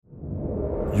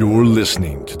You're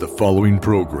listening to the following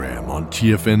program on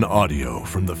TFN Audio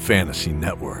from the Fantasy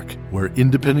Network, where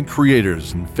independent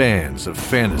creators and fans of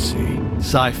fantasy,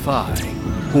 sci-fi,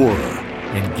 horror,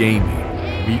 and gaming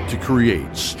meet to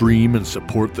create, stream, and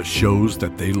support the shows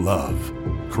that they love.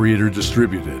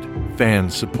 Creator-distributed,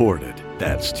 fan-supported,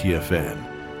 that's TFN.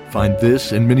 Find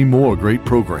this and many more great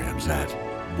programs at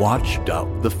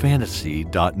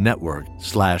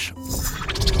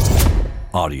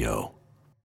watch.thefantasy.network/audio.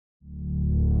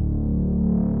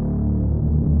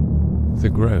 The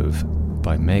Grove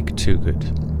by Meg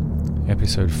Toogood.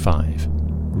 Episode 5.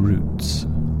 Roots.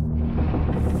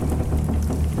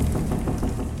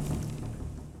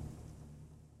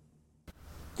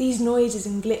 These noises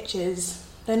and glitches,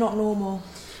 they're not normal.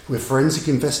 We're forensic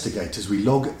investigators. We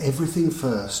log everything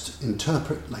first,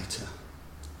 interpret later.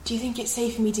 Do you think it's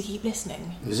safe for me to keep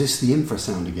listening? Is this the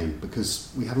infrasound again?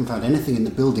 Because we haven't found anything in the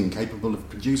building capable of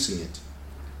producing it.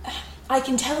 I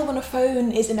can tell when a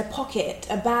phone is in a pocket,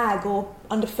 a bag, or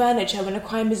under furniture when a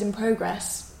crime is in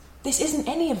progress. This isn't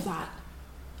any of that.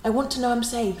 I want to know I'm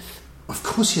safe. Of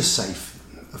course you're safe.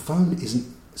 A phone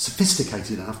isn't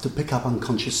sophisticated enough to pick up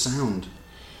unconscious sound.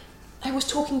 I was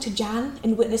talking to Jan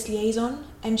in Witness Liaison,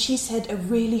 and she said a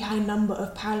really high number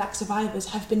of parallax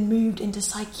survivors have been moved into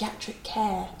psychiatric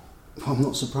care. Well, I'm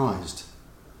not surprised.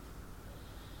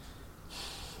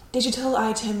 Digital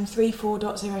item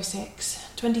 34.06,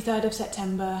 23rd of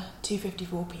September,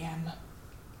 2:54 p.m.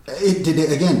 It did it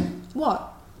again.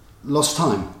 What? Lost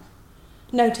time.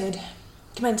 Noted.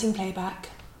 Commencing playback.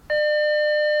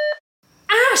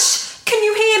 Ash! Can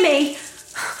you hear me?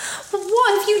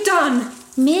 What have you done?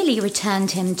 Merely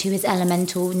returned him to his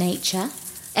elemental nature.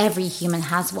 Every human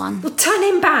has one. Well, turn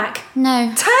him back.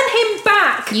 No. Turn him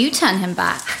back! You turn him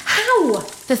back. How?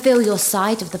 Fulfill your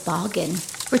side of the bargain.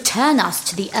 Return us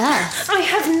to the earth. I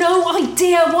have no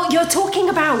idea what you're talking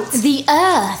about. The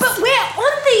earth. But we're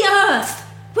on the earth.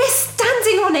 We're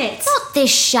standing on it. Not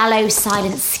this shallow,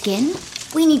 silent skin.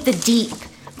 We need the deep.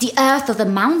 The earth of the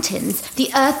mountains, the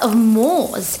earth of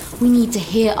moors. We need to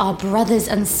hear our brothers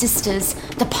and sisters,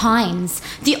 the pines,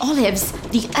 the olives,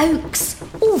 the oaks.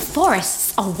 All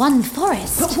forests are one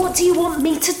forest. But what do you want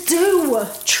me to do?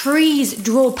 Trees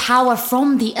draw power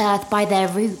from the earth by their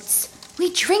roots. We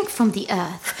drink from the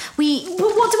earth.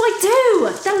 But what do I do?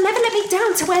 They'll never let me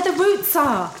down to where the roots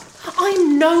are.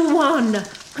 I'm no one.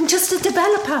 I'm just a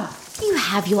developer. You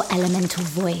have your elemental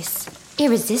voice,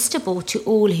 irresistible to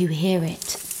all who hear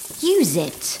it. Use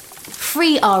it.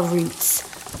 Free our roots.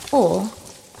 Or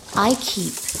I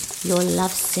keep your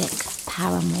lovesick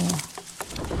paramour.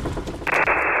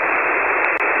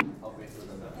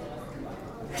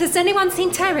 Has anyone seen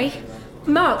Terry?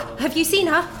 Mark, have you seen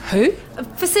her? Who?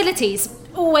 Facilities.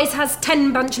 Always has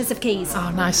 10 bunches of keys.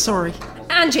 Oh, no, sorry.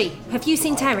 Angie, have you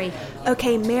seen Terry?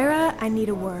 Okay, Mira, I need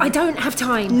a word. I don't have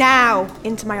time. Now,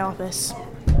 into my office.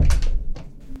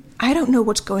 I don't know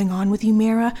what's going on with you,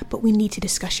 Mira, but we need to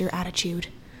discuss your attitude.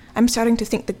 I'm starting to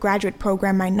think the graduate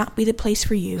program might not be the place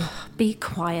for you. Be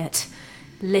quiet.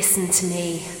 Listen to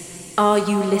me. Are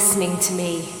you listening to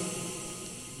me?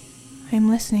 I'm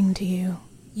listening to you.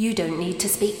 You don't need to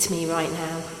speak to me right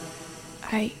now.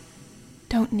 I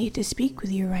don't need to speak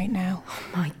with you right now. Oh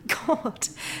my God.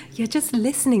 You're just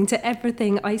listening to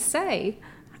everything I say.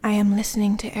 I am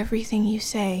listening to everything you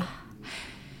say.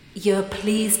 You're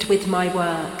pleased with my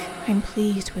work. I'm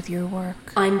pleased with your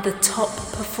work. I'm the top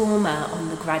performer on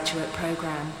the graduate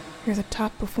program. You're the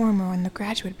top performer on the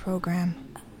graduate program.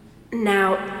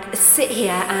 Now, sit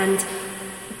here and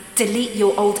delete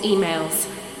your old emails.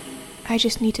 I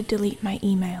just need to delete my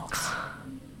emails.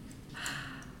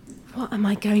 What am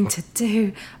I going to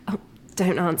do? Oh,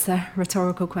 don't answer.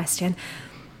 Rhetorical question.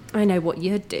 I know what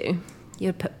you'd do.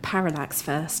 You'd put parallax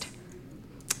first.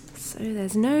 So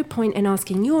there's no point in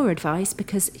asking your advice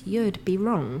because you'd be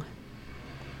wrong.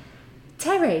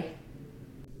 Terry.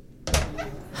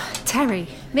 Terry.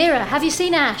 Mira, have you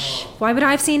seen Ash? Why would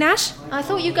I have seen Ash? I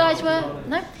thought you guys were...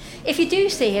 No? If you do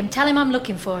see him, tell him I'm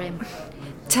looking for him.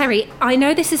 Terry, I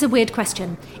know this is a weird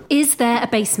question. Is there a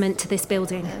basement to this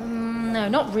building? No,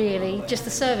 not really. Just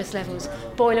the service levels.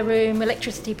 Boiler room,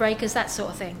 electricity breakers, that sort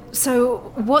of thing.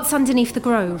 So what's underneath the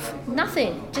grove?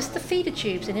 Nothing. Just the feeder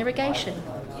tubes and irrigation.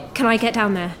 Can I get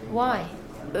down there? Why?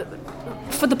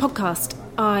 For the podcast.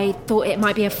 I thought it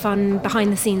might be a fun,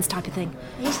 behind-the-scenes type of thing.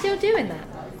 Are you still doing that?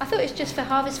 I thought it was just for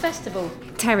Harvest Festival.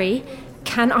 Terry,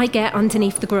 can I get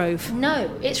underneath the grove? No,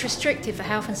 it's restricted for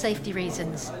health and safety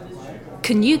reasons.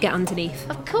 Can you get underneath?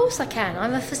 Of course I can.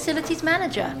 I'm a facilities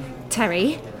manager.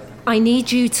 Terry, I need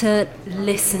you to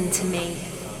listen to me.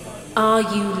 Are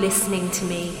you listening to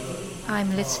me?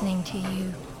 I'm listening to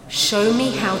you. Show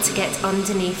me how to get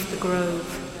underneath the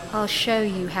grove. I'll show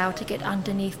you how to get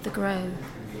underneath the grove.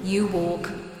 You walk,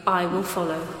 I will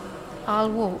follow. I'll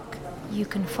walk, you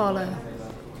can follow.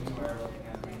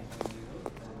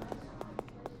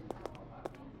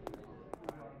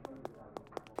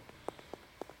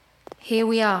 Here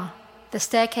we are. The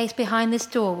staircase behind this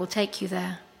door will take you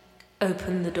there.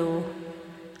 Open the door.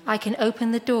 I can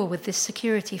open the door with this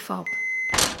security fob.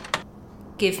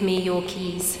 Give me your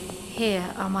keys.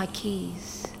 Here are my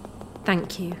keys.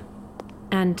 Thank you.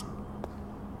 And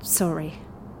sorry.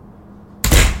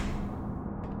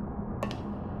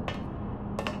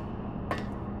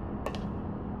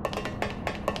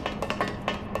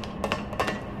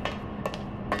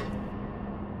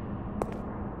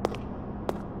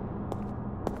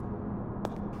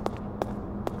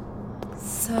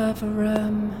 Server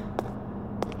room,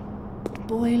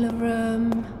 boiler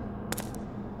room,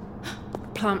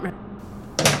 plant room.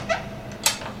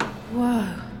 Whoa.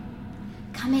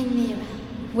 Come in, Mira.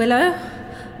 Willow,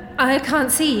 I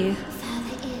can't see you.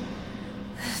 Further in.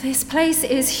 This place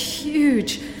is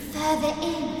huge. Further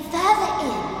in. Further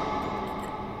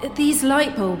in. These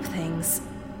light bulb things,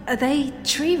 are they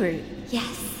tree root?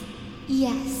 Yes.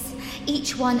 Yes.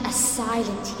 Each one a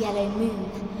silent yellow moon.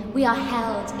 We are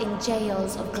held in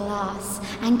jails of glass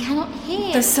and cannot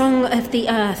hear. The song of the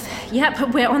earth.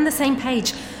 Yep, we're on the same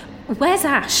page. Where's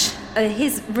Ash? Are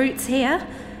his roots here?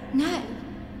 No.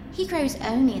 He grows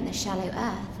only in the shallow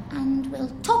earth and will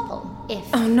topple if...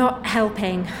 Oh, not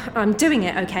helping. I'm doing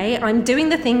it, okay? I'm doing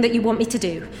the thing that you want me to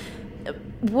do.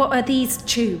 What are these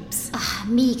tubes?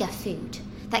 Meagre food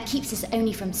that keeps us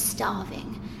only from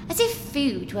starving. As if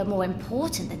food were more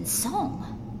important than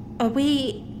song. Are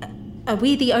we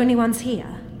the only ones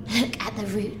here? Look at the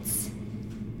roots.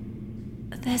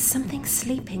 There's something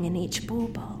sleeping in each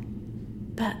bauble.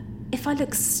 But if I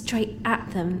look straight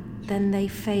at them, then they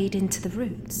fade into the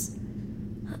roots.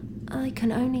 I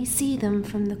can only see them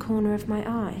from the corner of my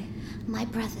eye. My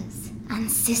brothers and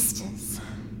sisters.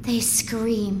 They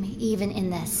scream even in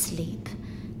their sleep.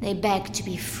 They beg to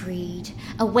be freed,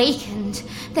 awakened.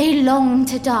 They long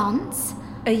to dance.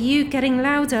 Are you getting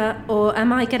louder, or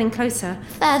am I getting closer?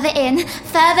 Further in,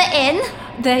 further in.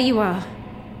 There you are.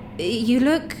 You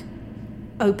look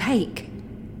opaque.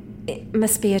 It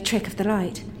must be a trick of the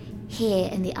light. Here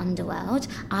in the underworld,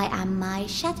 I am my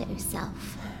shadow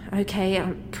self. Okay,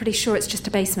 I'm pretty sure it's just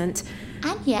a basement.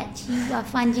 And yet you are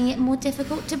finding it more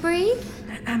difficult to breathe?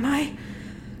 Am I?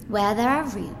 Where there are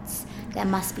roots, there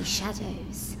must be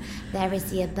shadows. There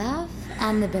is the above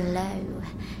and the below.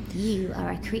 You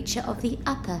are a creature of the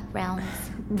upper realms.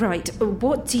 Right,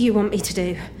 what do you want me to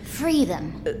do? Free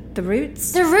them. The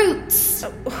roots? The roots!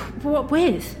 What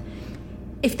with?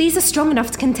 If these are strong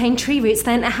enough to contain tree roots,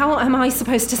 then how am I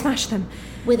supposed to smash them?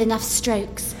 With enough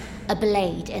strokes, a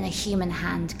blade in a human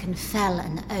hand can fell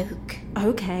an oak.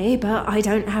 Okay, but I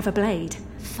don't have a blade.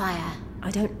 Fire.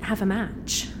 I don't have a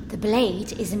match. The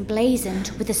blade is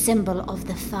emblazoned with the symbol of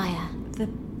the fire. The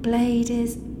blade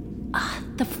is...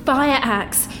 the fire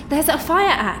axe. There's a fire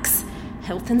axe.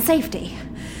 Health and safety.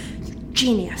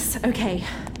 Genius. Okay.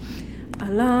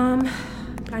 Alarm,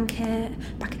 blanket,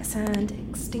 bucket of sand,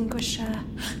 extinguisher,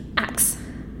 axe.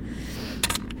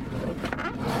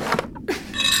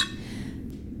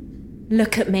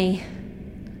 Look at me.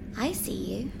 I see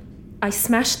you. I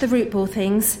smash the root ball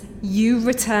things. You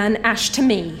return Ash to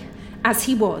me, as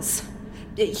he was.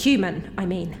 Human, I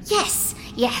mean. Yes,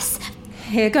 yes.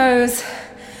 Here goes.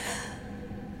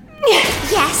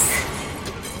 Yes!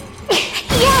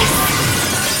 Yes!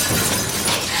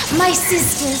 My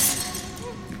sisters!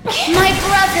 My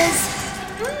brothers!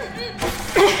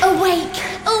 Awake!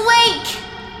 Awake!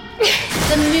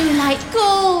 The moonlight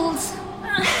gold!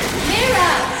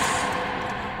 Mira!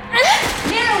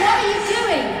 Mira, what are you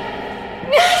doing?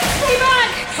 Stay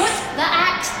back! Put the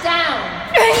axe down!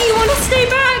 You want to stay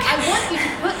back? I want you to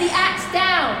put the axe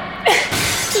down!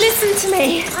 Listen to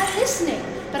me. I'm listening,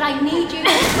 but I need you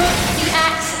to put the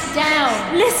axe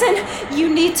down. Listen, you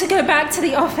need to go back to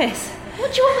the office.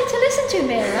 What do you want me to listen to,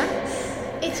 Mira?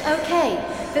 It's okay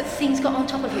that things got on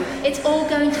top of you. It's all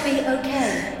going to be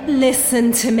okay.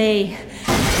 Listen to me.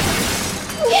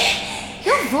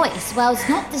 Your voice wells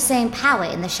not the same power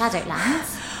in the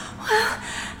Shadowlands. Well,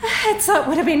 a heads up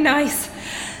would have been nice.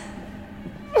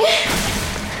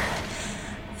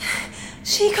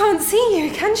 She can't see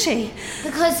you, can she?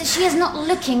 Because she is not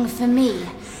looking for me.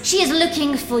 She is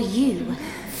looking for you.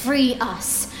 Free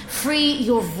us. Free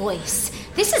your voice.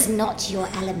 This is not your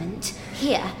element.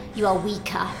 Here, you are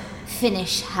weaker.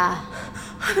 Finish her.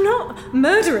 I'm not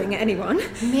murdering anyone.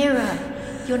 Mira,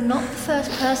 you're not the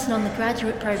first person on the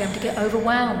graduate program to get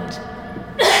overwhelmed.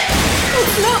 It's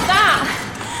It's not that!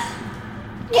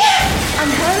 And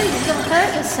hurry, you'll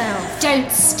hurt yourself. Don't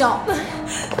stop.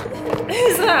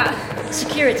 Who's that?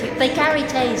 Security, they carry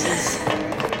tasers.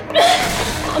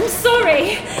 I'm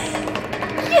sorry.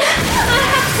 I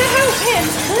have to help him.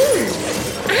 Who?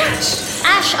 Ash!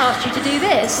 Ash asked you to do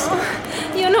this.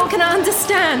 You're not going to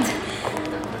understand.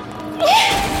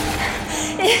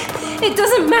 It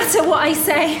doesn't matter what I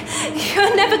say.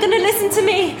 You're never going to listen to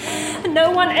me.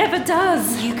 No one ever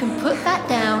does. You can put that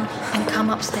down and come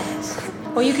upstairs.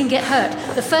 Or you can get hurt.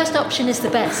 The first option is the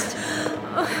best.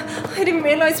 I didn't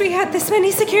realise we had this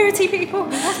many security people.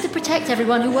 You have to protect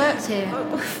everyone who works here.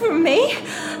 From me?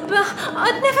 But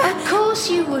I'd never... Of course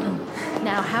you wouldn't.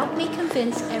 Now help me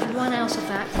convince everyone else of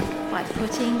that by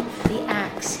putting the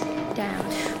axe down.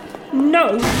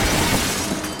 No!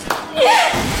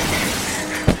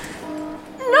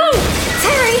 No!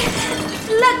 Terry!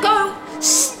 Let go!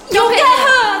 You'll get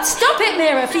hurt! Stop it,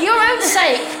 Mira, for your own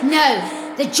sake! No,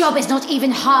 the job is not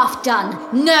even half done.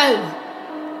 No!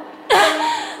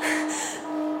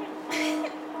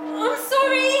 I'm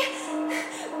sorry!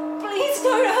 Please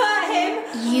don't hurt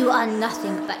him! You are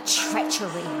nothing but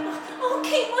treachery. I'll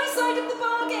keep my side of the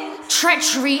bargain!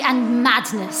 Treachery and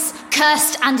madness,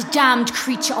 cursed and damned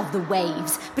creature of the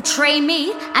waves. Betray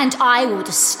me, and I will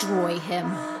destroy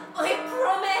him. I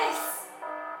promise!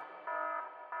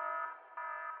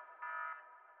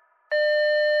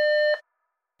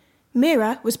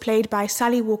 Mira was played by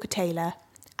Sally Walker-Taylor,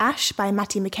 Ash by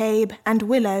Matty McCabe, and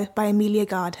Willow by Amelia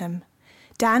Gardham.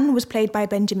 Dan was played by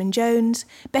Benjamin Jones,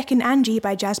 Beck and Angie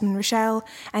by Jasmine Rochelle,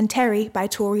 and Terry by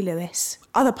Tori Lewis.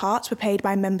 Other parts were played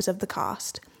by members of the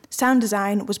cast. Sound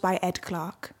design was by Ed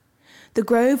Clark. The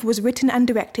Grove was written and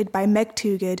directed by Meg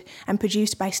Toogood and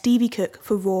produced by Stevie Cook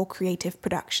for Raw Creative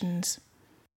Productions.